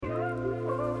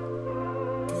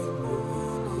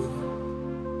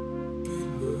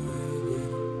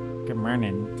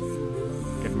morning.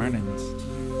 Good mornings.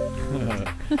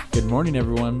 Good morning,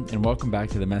 everyone, and welcome back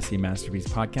to the Messy Masterpiece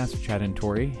Podcast with Chad and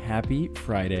Tori. Happy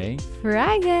Friday.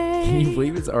 Friday. Can you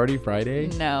believe it's already Friday?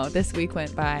 No, this week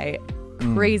went by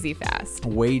crazy fast.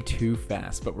 Way too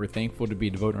fast, but we're thankful to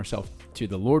be devoting ourselves to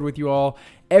the Lord with you all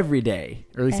every day,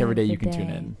 or at least every day you can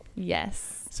tune in.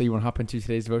 Yes. So you want to hop into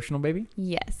today's devotional, baby?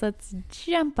 Yes, let's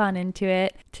jump on into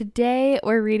it. Today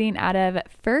we're reading out of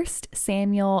 1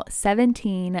 Samuel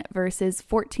 17, verses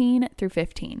 14 through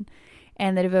 15.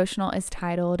 And the devotional is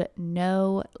titled,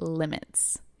 No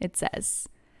Limits. It says,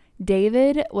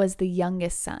 David was the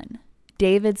youngest son.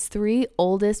 David's 3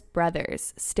 oldest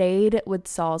brothers stayed with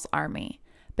Saul's army,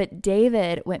 but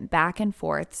David went back and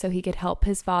forth so he could help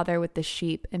his father with the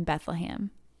sheep in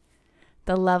Bethlehem.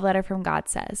 The love letter from God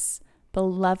says,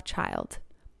 Beloved child,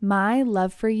 my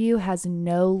love for you has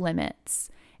no limits,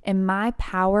 and my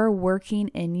power working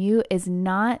in you is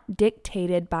not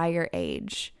dictated by your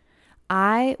age.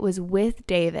 I was with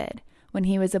David when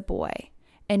he was a boy,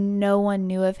 and no one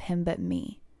knew of him but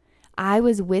me. I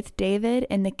was with David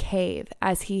in the cave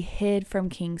as he hid from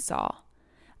King Saul.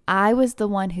 I was the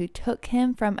one who took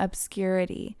him from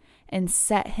obscurity and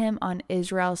set him on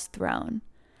Israel's throne.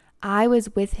 I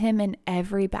was with him in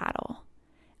every battle.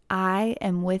 I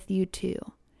am with you too,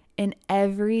 in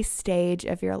every stage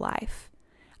of your life.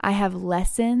 I have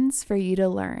lessons for you to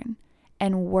learn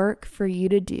and work for you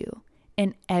to do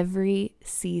in every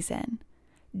season.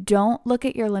 Don't look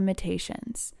at your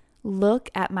limitations. Look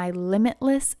at my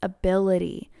limitless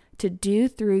ability to do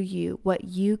through you what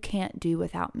you can't do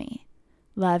without me.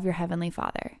 Love your Heavenly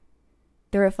Father.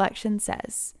 The reflection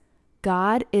says,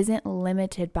 God isn't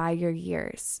limited by your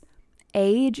years.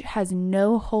 Age has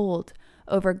no hold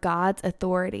over God's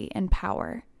authority and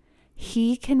power.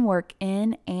 He can work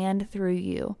in and through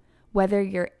you, whether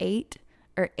you're 8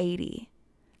 or 80.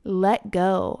 Let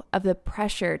go of the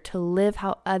pressure to live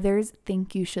how others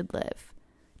think you should live.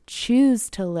 Choose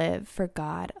to live for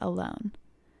God alone.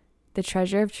 The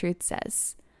Treasure of Truth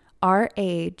says, our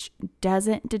age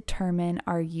doesn't determine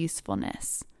our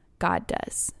usefulness. God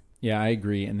does. Yeah, I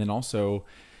agree. And then also,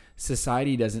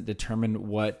 society doesn't determine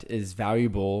what is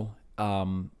valuable.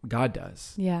 God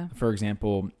does. Yeah. For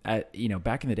example,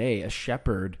 back in the day, a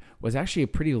shepherd was actually a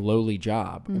pretty lowly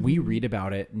job. Mm-hmm. We read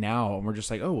about it now and we're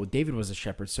just like, oh, well, David was a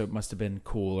shepherd, so it must have been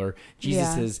cool. Or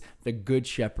Jesus is the good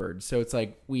shepherd. So it's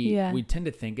like we tend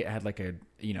to think it had like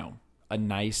a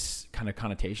nice kind of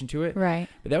connotation to it. Right.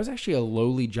 But that was actually a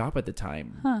lowly job at the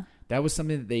time. Huh. That was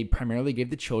something that they primarily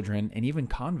gave the children and even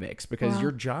convicts, because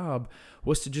your job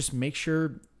was to just make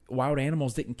sure wild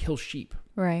animals didn't kill sheep.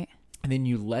 Right. And then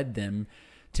you led them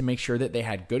to make sure that they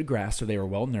had good grass so they were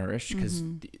well nourished, because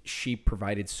sheep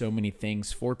provided so many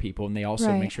things for people, and they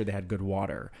also make sure they had good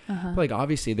water. But like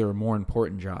obviously there were more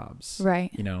important jobs.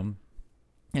 Right.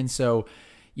 And so,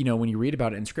 when you read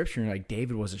about it in scripture, like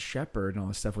David was a shepherd and all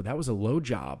this stuff, well, that was a low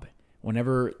job.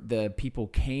 Whenever the people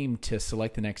came to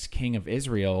select the next king of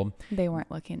Israel, they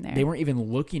weren't looking there. They weren't even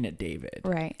looking at David.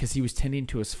 Right. Because he was tending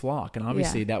to his flock. And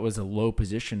obviously that was a low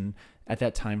position at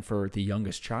that time for the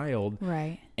youngest child.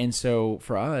 Right. And so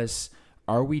for us,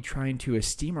 are we trying to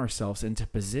esteem ourselves into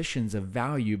positions of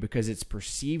value because it's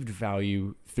perceived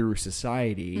value through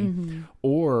society? Mm-hmm.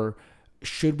 Or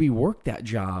should we work that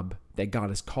job that God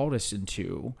has called us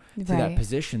into to that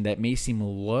position that may seem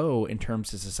low in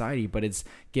terms of society, but it's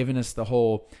given us the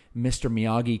whole Mr.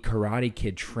 Miyagi Karate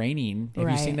Kid training. Have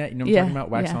you seen that? You know what I'm talking about?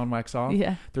 Wax on, wax off.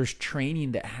 Yeah. There's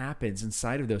training that happens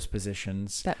inside of those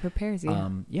positions. That prepares you.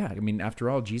 After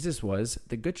all, Jesus was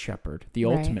the good shepherd, the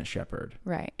ultimate shepherd.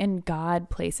 Right. And God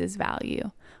places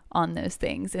value on those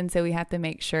things. And so we have to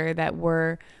make sure that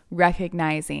we're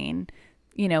recognizing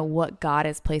what God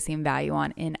is placing value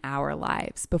on in our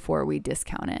lives before we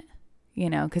discount it,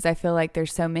 because I feel like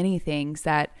there's so many things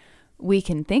that we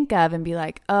can think of and be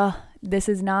like, oh, this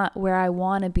is not where I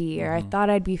want to be, or I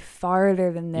thought I'd be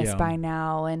farther than this by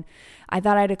now. And I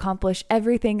thought I'd accomplish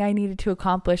everything I needed to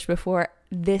accomplish before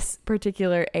this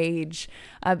particular age,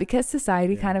 because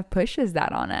society kind of pushes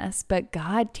that on us. But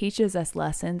God teaches us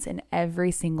lessons in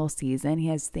every single season. He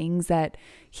has things that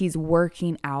he's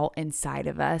working out inside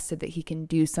of us so that he can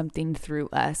do something through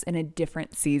us in a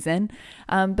different season.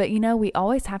 But we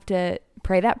always have to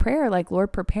pray that prayer, like,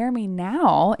 Lord, prepare me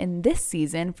now in this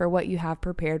season for what you have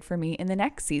prepared for me in the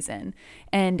next season.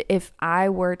 And if I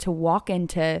were to walk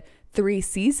into 3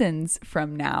 seasons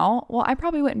from now, well, I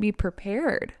probably wouldn't be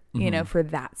prepared, for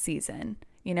that season,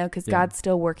 because God's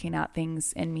still working out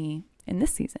things in me in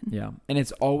this season. Yeah. And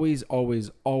it's always, always,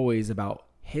 always about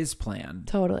his plan.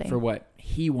 Totally. For what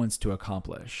he wants to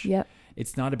accomplish. Yep.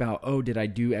 It's not about, oh, did I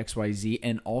do X, Y, Z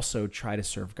and also try to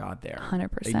serve God there?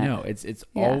 100%. No, it's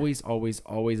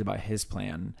always about his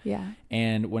plan. Yeah.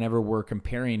 And whenever we're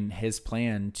comparing his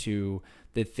plan to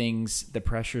the things, the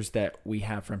pressures that we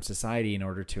have from society in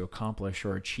order to accomplish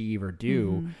or achieve or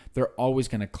do, they're always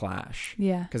going to clash.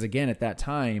 Yeah. Because again, at that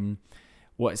time,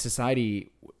 what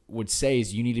society would say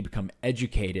is you need to become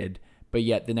educated, but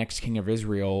yet the next king of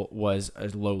Israel was a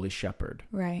lowly shepherd.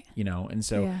 Right. And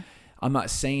so I'm not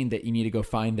saying that you need to go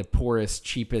find the poorest,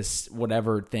 cheapest,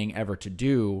 whatever thing ever to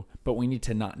do, but we need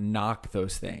to not knock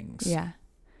those things. Yeah.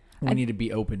 We need to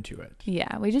be open to it.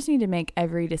 Yeah. We just need to make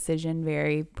every decision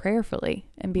very prayerfully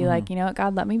and be like, you know what,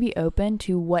 God, let me be open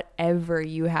to whatever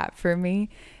you have for me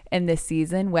in this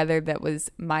season, whether that was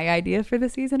my idea for the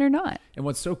season or not. And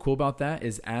what's so cool about that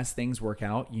is as things work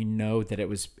out, you know that it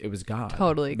was God.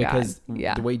 Totally because God.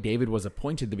 Yeah. the way David was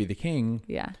appointed to be the king,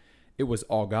 it was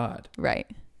all God. Right.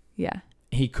 Yeah.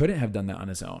 He couldn't have done that on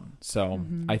his own. So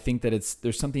I think that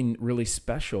there's something really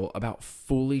special about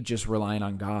fully just relying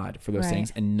on God for those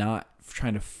things and not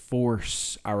trying to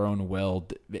force our own will,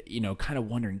 kind of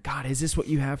wondering, God, is this what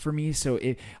you have for me? So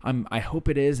I hope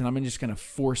it is, and I'm just going to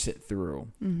force it through.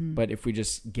 But if we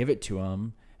just give it to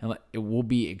him, and we'll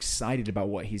be excited about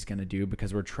what he's going to do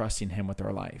because we're trusting him with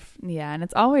our life. Yeah. And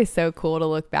it's always so cool to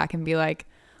look back and be like,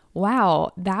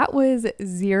 wow, that was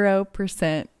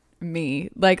 0% me.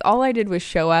 Like all I did was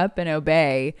show up and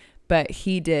obey, but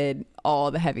he did all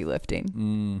the heavy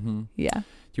lifting. Yeah. Do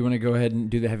you want to go ahead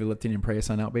and do the heavy lifting and pray us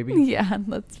on out, baby? Yeah,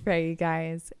 let's pray, you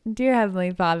guys. Dear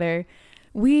Heavenly Father,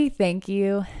 we thank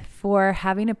you for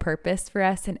having a purpose for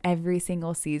us in every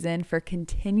single season, for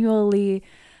continually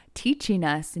teaching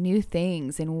us new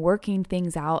things and working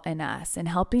things out in us and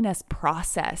helping us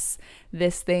process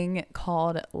this thing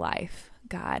called life,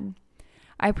 God.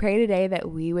 I pray today that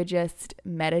we would just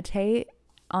meditate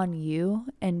on you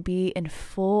and be in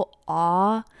full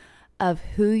awe of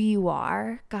who you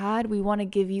are, God. We want to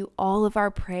give you all of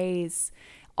our praise,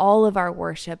 all of our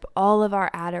worship, all of our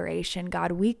adoration,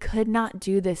 God. We could not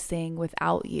do this thing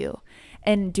without you.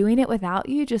 And doing it without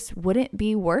you just wouldn't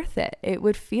be worth it. It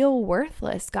would feel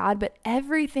worthless, God, but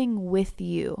everything with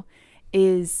you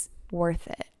is worth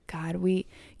it. God,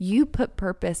 you put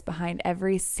purpose behind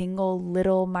every single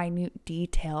little minute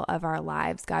detail of our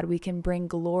lives. God, we can bring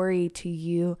glory to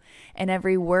you in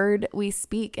every word we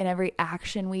speak and every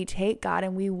action we take, God,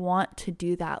 and we want to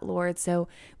do that, Lord. So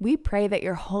we pray that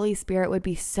your Holy Spirit would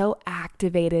be so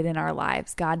activated in our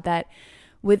lives, God, that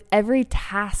with every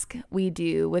task we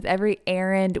do, with every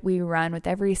errand we run, with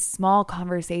every small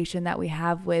conversation that we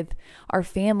have with our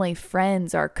family,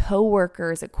 friends, our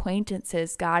coworkers,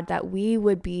 acquaintances, God, that we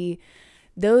would be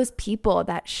those people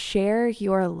that share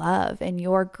your love and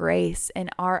your grace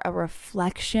and are a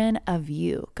reflection of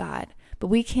you, God. But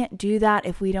we can't do that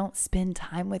if we don't spend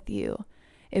time with you,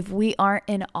 if we aren't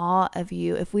in awe of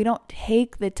you, if we don't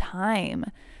take the time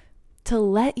to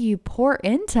let you pour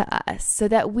into us so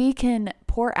that we can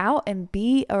pour out and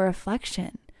be a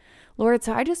reflection. Lord,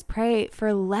 so I just pray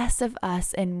for less of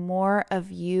us and more of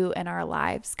you in our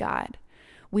lives, God.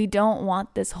 We don't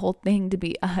want this whole thing to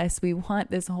be us. We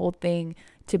want this whole thing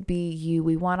to be you.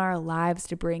 We want our lives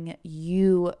to bring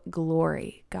you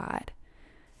glory, God.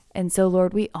 And so,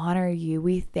 Lord, we honor you.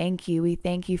 We thank you. We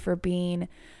thank you for being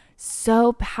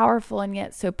so powerful and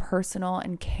yet so personal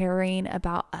and caring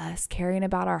about us, caring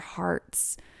about our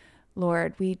hearts.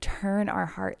 Lord, we turn our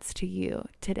hearts to you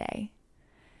today.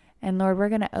 And Lord, we're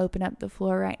going to open up the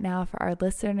floor right now for our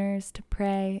listeners to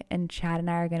pray, and Chad and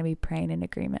I are going to be praying in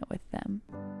agreement with them.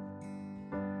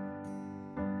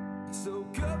 So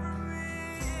cover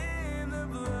me in the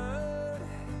blood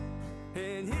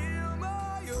and heal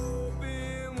my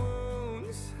open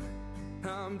wounds.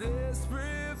 I'm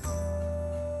desperate for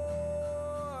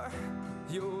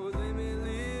your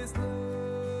limitless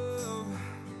love.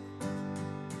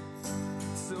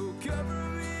 So cover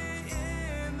me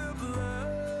in the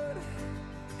blood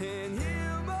and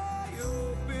heal my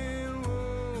open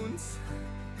wounds.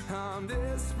 I'm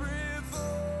desperate for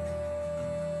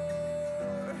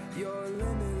your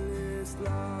limitless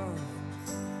love.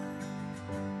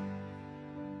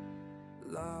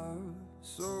 Love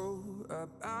so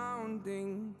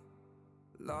abounding,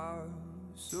 love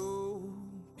so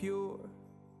pure,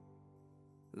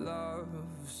 love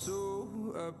so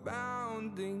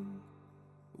abounding,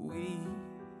 we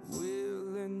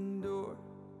will endure.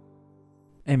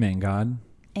 Amen, God.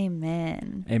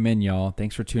 Amen. Amen, y'all.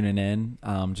 Thanks for tuning in.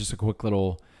 Just a quick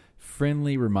little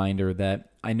friendly reminder that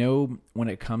I know when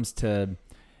it comes to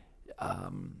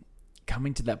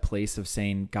coming to that place of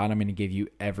saying, God, I'm going to give you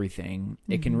everything.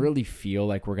 It can really feel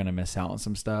like we're going to miss out on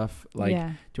some stuff. Like,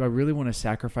 do I really want to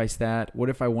sacrifice that? What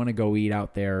if I want to go eat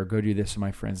out there or go do this with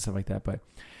my friends and stuff like that? But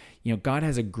God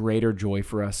has a greater joy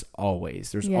for us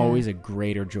always. There's always a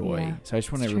greater joy. Yeah, so I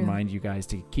just want to remind you guys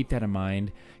to keep that in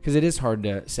mind, because it is hard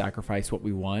to sacrifice what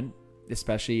we want,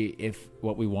 especially if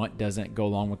what we want doesn't go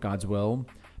along with God's will.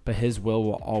 But his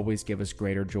will always give us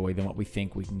greater joy than what we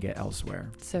think we can get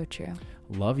elsewhere. So true.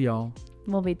 Love y'all.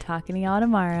 We'll be talking to y'all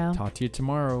tomorrow. Talk to you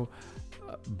tomorrow.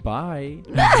 Bye.